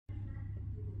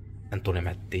And today I'm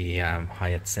at the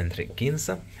Hyatt Centric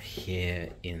Ginza here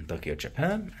in Tokyo,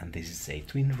 Japan, and this is a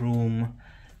twin room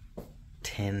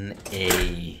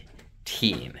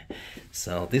 1018.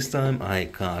 So this time I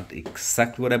got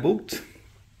exactly what I booked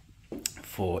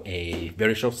for a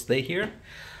very short stay here.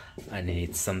 I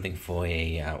need something for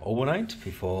a overnight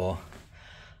before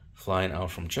flying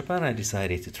out from Japan. I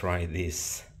decided to try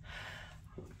this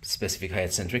specific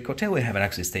Hyatt Centric hotel we haven't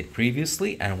actually stayed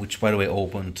previously, and which by the way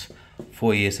opened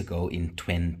 4 years ago in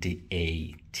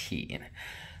 2018.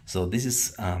 So this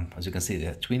is, as you can see,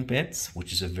 there are twin beds,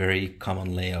 which is a very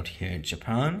common layout here in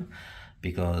Japan,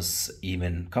 because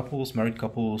even couples, married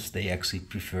couples, they actually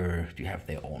prefer to have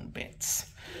their own beds.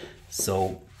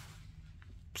 So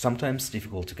sometimes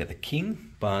difficult to get a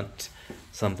king, but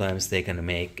sometimes they can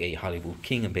make a Hollywood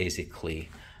king and basically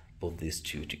put these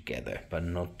two together, but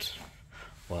not.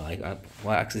 Well,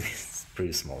 well, actually, it's a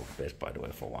pretty small bed, by the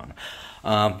way, for one.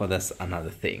 But that's another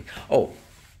thing. Oh,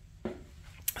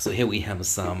 so here we have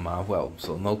some, well,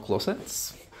 so no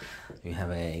closets. We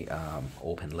have a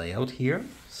open layout here.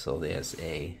 So there's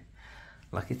a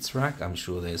luggage rack. I'm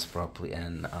sure there's probably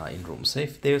an in-room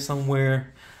safe there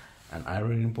somewhere. An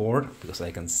ironing board, because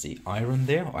I can see iron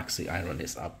there. Oh, actually, iron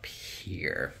is up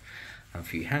here. A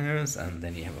few hangers, and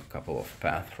then you have a couple of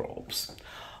bathrobes.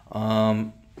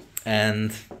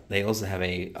 And they also have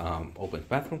a open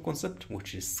bathroom concept,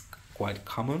 which is quite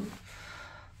common.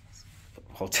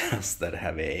 Hotels that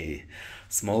have a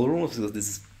small room, because this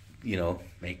is, you know,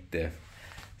 make the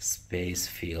space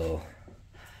feel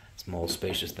more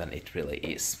spacious than it really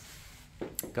is.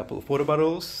 A couple of water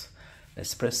bottles,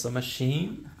 espresso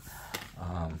machine,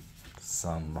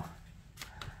 some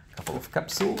couple of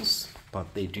capsules,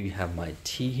 but they do have my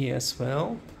tea here as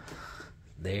well.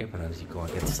 There, but as you go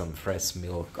and get some fresh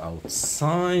milk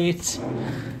outside,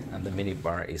 and the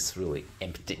minibar is really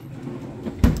empty.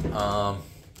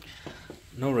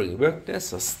 No really work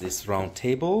desk, just this round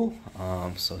table.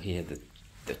 So here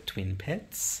the twin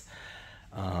beds,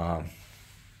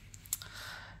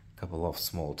 couple of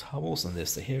small towels, and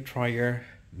there's the hair dryer,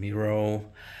 mirror.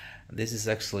 This is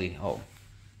actually, oh,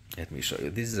 let me show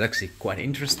you. This is actually quite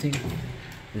interesting.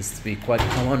 This to be quite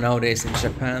common nowadays in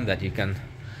Japan, that you can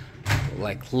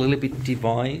like a little bit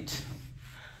divide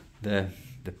the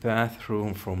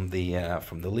bathroom from the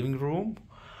living room,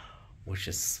 which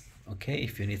is okay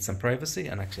if you need some privacy.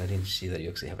 And actually I didn't see that you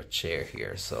actually have a chair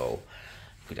here, so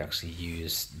you could actually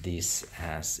use this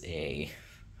as a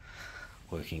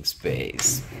working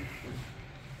space.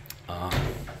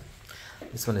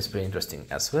 This one is pretty interesting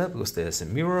as well, because there's a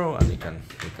mirror and you can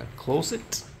close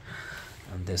it,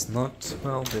 and there's not,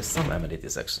 well, there's some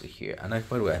amenities actually here. And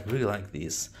by the way, I really like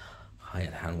these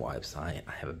Hyatt hand wipes. I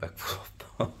have a bag full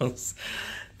of those.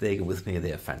 Take it with me,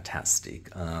 they are fantastic.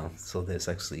 So there's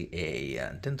actually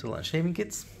a dental and shaving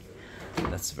kits.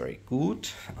 That's very good.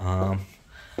 And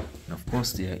of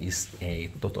course there is a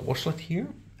Toto washlet here.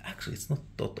 Actually, it's not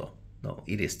Toto. No,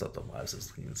 it is Toto. I was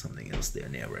just thinking something else there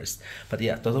nearest. But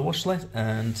yeah, Toto washlet.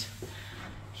 And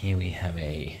here we have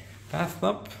a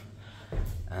bathtub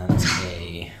and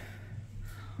a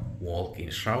walk-in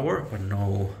shower, but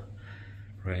no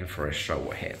rainforest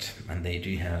shower head. And they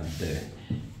do have the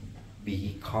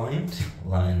Be Kind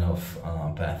line of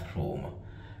bathroom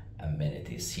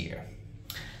amenities here.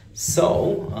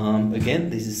 So again,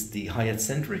 this is the Hyatt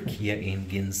Centric here in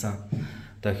Ginza,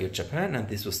 Tokyo, Japan, and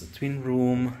this was the twin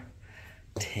room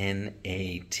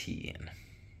 1018.